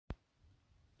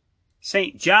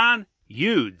St. John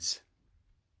Eudes.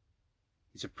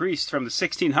 He's a priest from the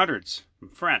 1600s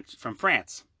from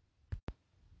France.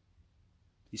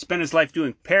 He spent his life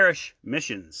doing parish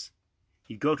missions.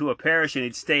 He'd go to a parish and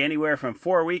he'd stay anywhere from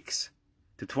 4 weeks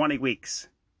to 20 weeks.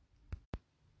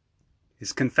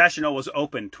 His confessional was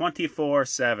open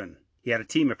 24/7. He had a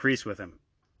team of priests with him.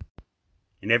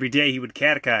 And every day he would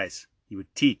catechize. He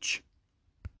would teach.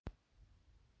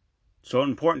 So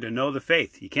important to know the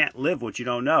faith. You can't live what you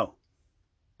don't know.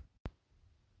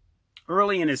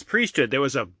 Early in his priesthood, there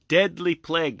was a deadly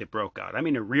plague that broke out. I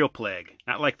mean a real plague.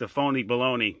 Not like the phony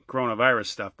baloney coronavirus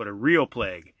stuff, but a real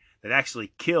plague that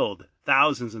actually killed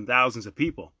thousands and thousands of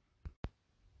people.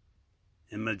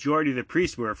 And the majority of the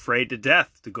priests were afraid to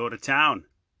death to go to town.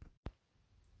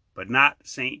 But not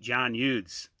St. John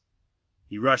Eudes.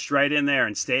 He rushed right in there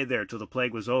and stayed there till the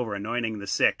plague was over, anointing the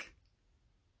sick,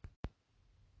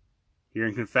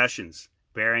 hearing confessions,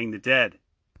 burying the dead.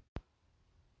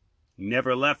 He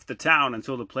never left the town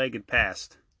until the plague had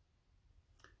passed.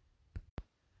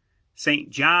 St.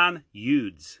 John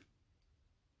Eudes.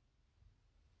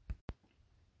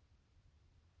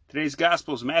 Today's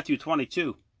Gospel is Matthew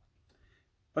 22.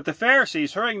 But the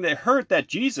Pharisees, heard that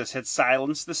Jesus had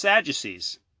silenced the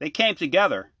Sadducees. They came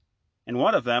together, and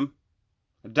one of them,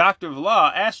 a doctor of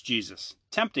law, asked Jesus,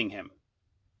 tempting him,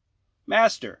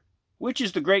 "Master, which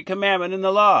is the great commandment in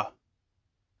the law?"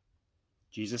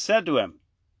 Jesus said to him,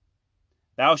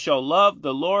 "Thou shalt love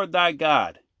the Lord thy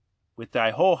God with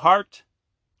thy whole heart,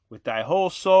 with thy whole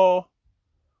soul,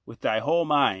 with thy whole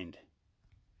mind."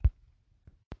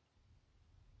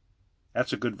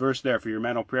 That's a good verse there for your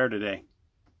mental prayer today.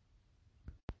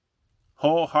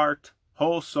 Whole heart,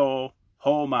 whole soul,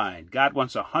 whole mind. God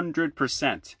wants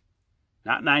 100%.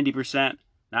 Not 90%,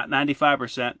 not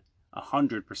 95%,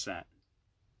 100%.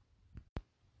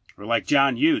 Or like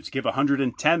John Eudes, give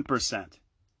 110%.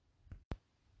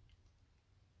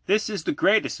 This is the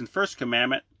greatest and first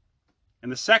commandment,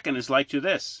 and the second is like to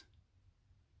this: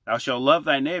 Thou shalt love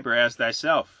thy neighbor as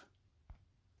thyself.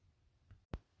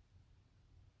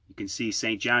 You can see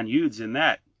St. John Eudes in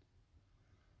that.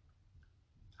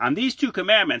 On these two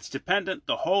commandments dependent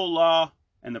the whole law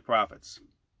and the prophets.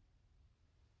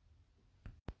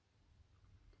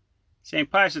 St.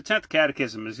 Pius X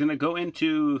Catechism is going to go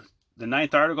into the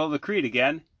 9th article of the Creed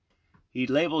again. He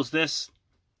titles this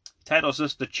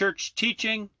the Church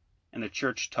Teaching and the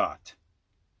Church Taught.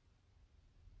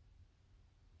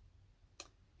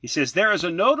 He says, there is a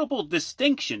notable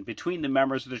distinction between the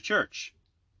members of the Church.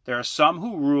 There are some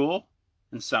who rule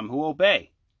and some who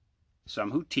obey,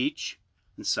 some who teach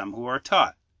and some who are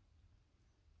taught.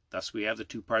 Thus we have the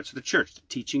two parts of the Church, the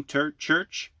teaching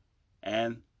church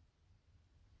and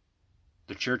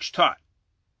the Church taught.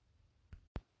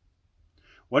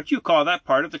 What do you call that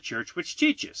part of the Church which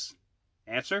teaches?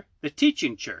 Answer, the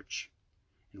teaching church.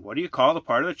 And what do you call the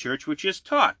part of the Church which is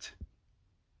taught?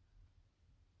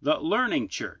 The learning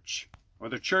church, or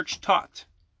the Church taught.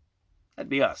 That'd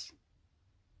be us.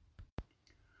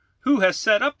 Who has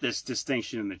set up this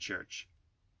distinction in the Church?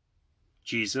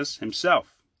 Jesus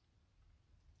himself.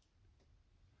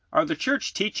 Are the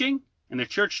Church teaching and the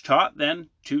Church taught then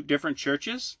two different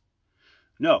churches?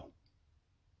 No.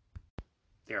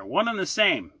 They are one and the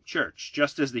same church,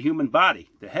 just as the human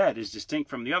body, the head, is distinct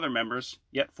from the other members,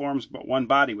 yet forms but one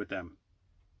body with them.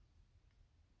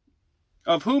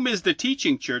 Of whom is the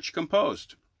teaching church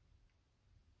composed?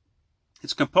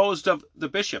 It's composed of the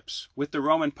bishops, with the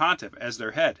Roman pontiff as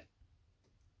their head,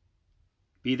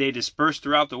 be they dispersed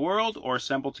throughout the world or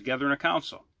assembled together in a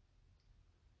council.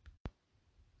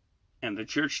 And the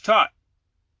Church taught,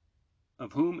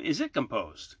 of whom is it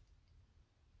composed?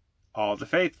 All the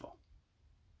faithful.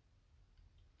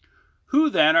 Who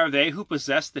then are they who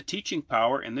possess the teaching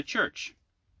power in the Church?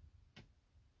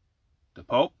 The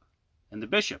Pope and the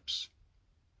bishops,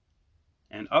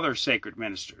 and other sacred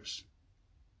ministers,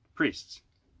 priests.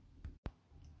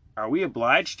 Are we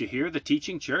obliged to hear the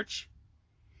teaching church?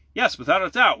 Yes, without a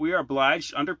doubt, we are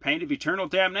obliged, under pain of eternal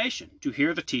damnation, to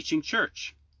hear the teaching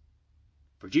church.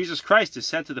 For Jesus Christ has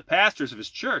said to the pastors of his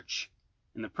church,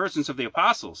 in the persons of the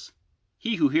apostles,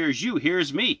 "He who hears you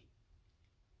hears me.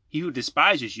 He who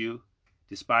despises you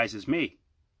despises me."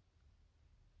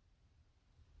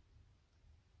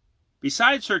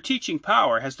 Besides her teaching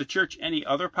power, has the Church any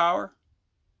other power?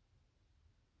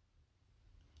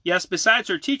 Yes, besides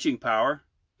her teaching power,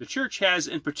 the Church has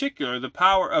in particular the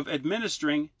power of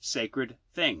administering sacred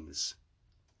things,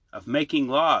 of making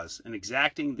laws and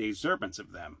exacting the observance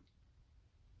of them.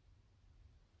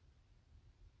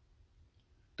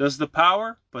 Does the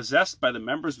power possessed by the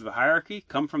members of the hierarchy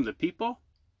come from the people?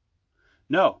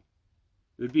 No.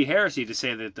 It would be heresy to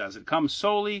say that it does. It comes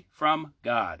solely from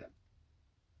God.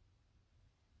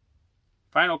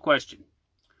 Final question.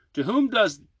 To whom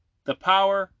does the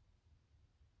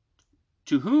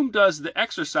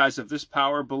exercise of this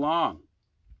power belong?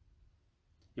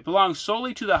 It belongs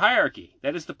solely to the hierarchy,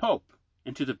 that is the Pope,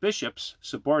 and to the bishops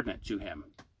subordinate to him.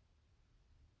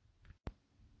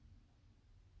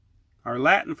 Our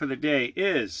Latin for the day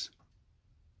is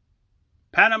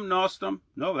Panem Nostrum.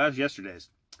 No, that was yesterday's.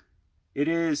 It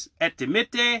is Et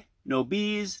Dimitte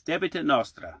Nobis Debita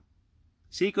Nostra.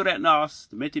 Sicut et nos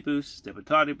Dimittibus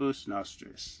Debitoribus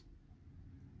Nostris.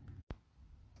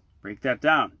 Break that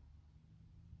down.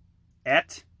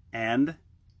 Et and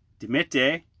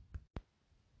Dimitte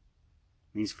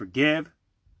means forgive,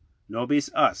 nobis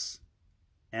us,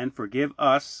 and forgive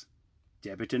us,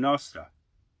 debita nostra,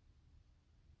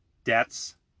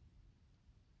 debts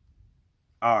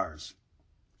ours.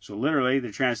 So literally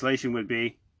the translation would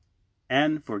be,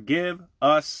 and forgive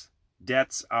us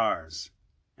debts ours,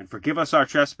 and forgive us our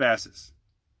trespasses.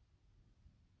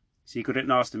 Sicut et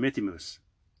nos Dimittimus.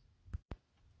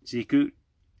 Sicut,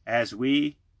 as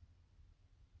we,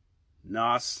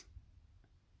 nos,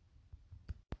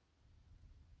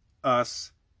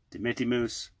 us,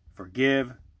 Dimittimus,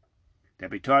 forgive,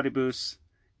 Debitoribus,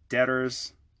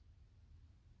 debtors,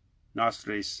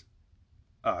 Nostris,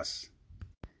 us,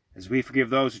 as we forgive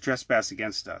those who trespass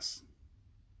against us.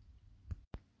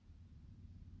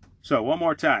 So, one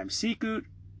more time. Sicut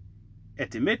et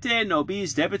dimitte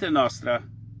nobis debita nostra,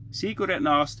 sicut et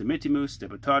nos dimittimus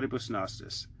debitoribus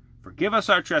nostris. Forgive us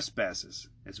our trespasses,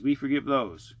 as we forgive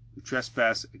those who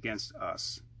trespass against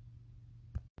us.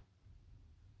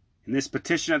 In this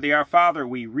petition of the Our Father,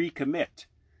 we recommit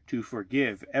to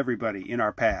forgive everybody in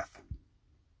our path.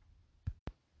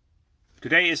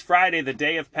 Today is Friday, the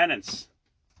day of penance.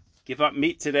 Give up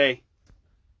meat today.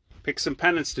 Pick some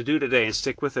penance to do today and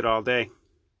stick with it all day.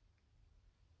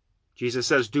 Jesus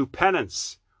says, do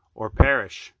penance or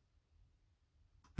perish.